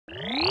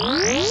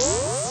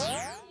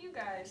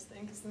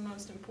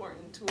most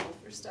important tool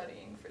for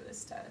studying for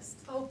this test?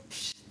 Oh,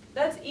 psh,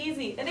 that's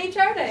easy. An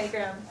HR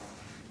diagram.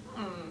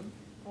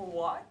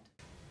 What?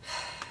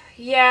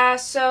 Yeah,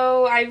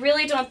 so I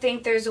really don't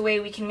think there's a way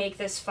we can make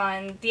this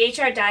fun. The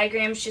HR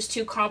diagram's just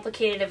too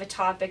complicated of a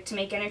topic to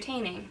make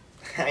entertaining.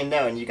 I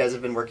know, and you guys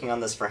have been working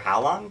on this for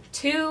how long?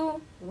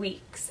 2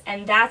 weeks,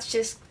 and that's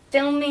just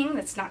filming,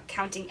 that's not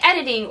counting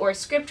editing or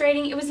script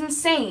writing. It was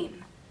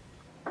insane.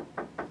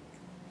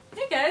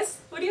 Hey guys,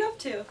 what are you up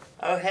to?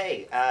 Oh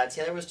hey,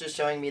 Taylor was just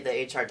showing me the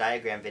HR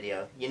diagram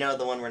video. You know,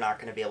 the one we're not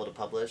going to be able to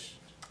publish?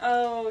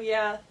 Oh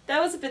yeah, that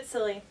was a bit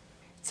silly.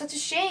 It's such a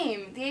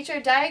shame. The HR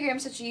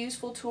diagram's such a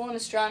useful tool in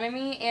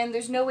astronomy, and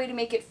there's no way to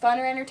make it fun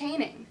or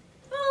entertaining.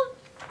 Well,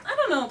 I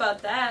don't know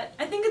about that.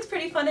 I think it's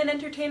pretty fun and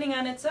entertaining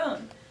on its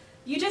own.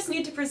 You just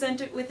need to present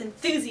it with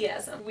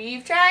enthusiasm.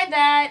 We've tried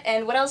that,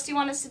 and what else do you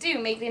want us to do?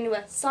 Make it into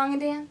a song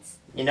and dance?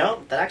 You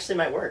know, that actually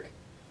might work.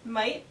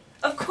 Might?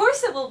 Of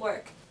course it will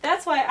work.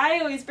 That's why I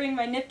always bring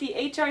my nifty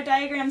HR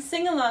diagram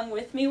sing-along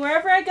with me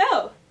wherever I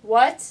go.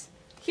 What?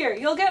 Here,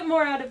 you'll get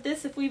more out of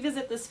this if we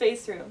visit the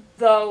space room.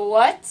 The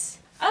what?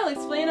 I'll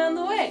explain on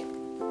the way.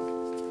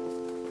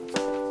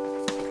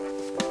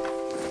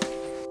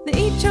 The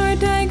HR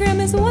diagram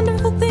is a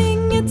wonderful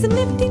thing. It's a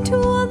nifty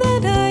tool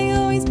that I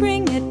always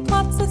bring. It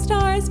plots the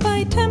stars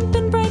by temp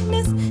and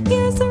brightness.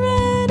 Here's the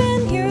red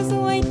and here's the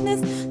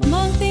whiteness. The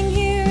long thing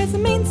here is the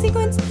main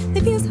sequence.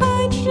 They fuse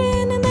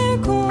hydrogen in their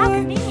core. How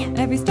convenient.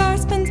 Every star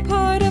spends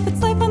part of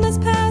its life on this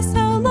pass.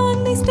 How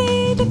long they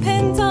stay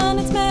depends on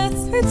its mass.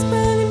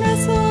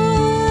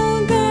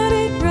 Hertzsprung-russel got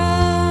it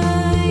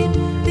right.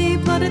 They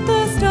plotted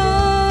the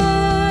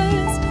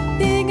stars,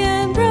 big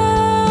and bright.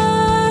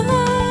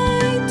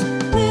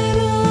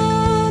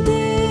 Little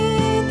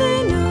did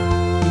they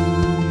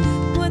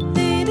know what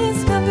they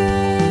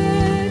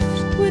discovered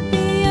would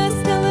be a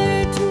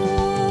stellar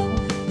tool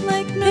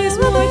like no There's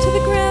more to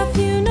the graph,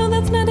 you know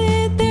that's not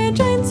it. They're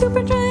giant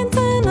supergiants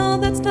and all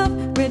that stuff.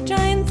 Red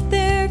giants,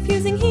 they're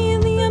fusing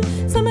helium.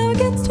 Somehow it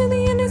gets to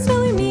the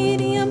interstellar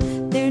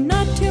medium. They're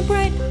not too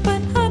bright,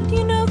 but hot,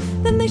 you know.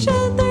 Then they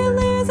shed their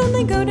layers and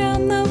they go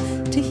down low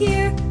to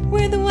here,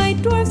 where the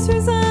white dwarfs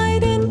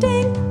reside. And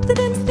dang, the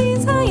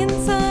density's high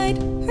inside.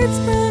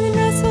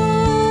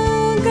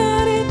 Hertzsprung-russel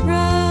got it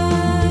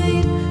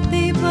right.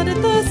 They plotted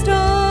the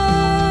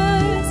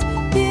stars,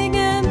 big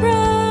and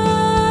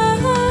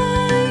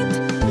bright.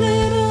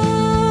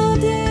 Little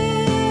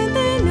did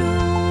they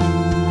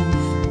know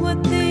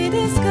what they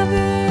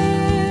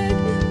discovered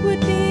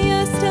would be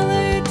a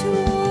stellar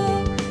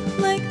tool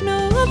like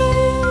no other.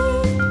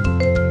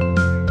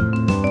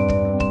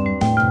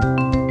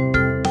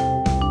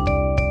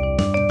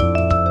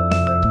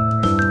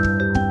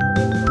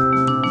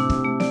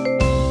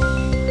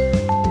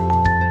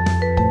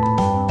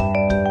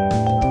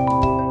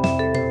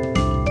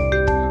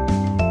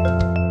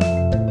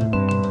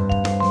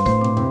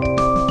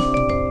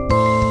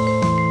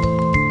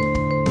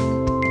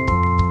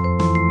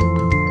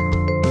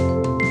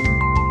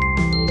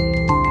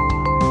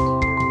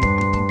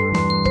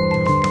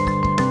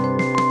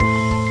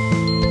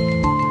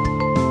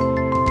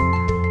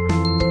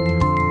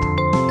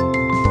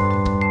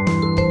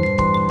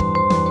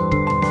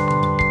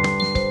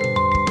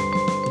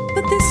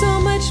 But there's so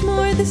much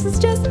more, this is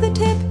just the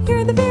tip. Here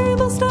are the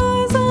variable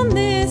stars on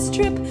this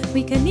trip.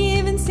 We can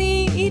even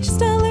see each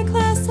stellar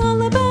class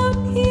all about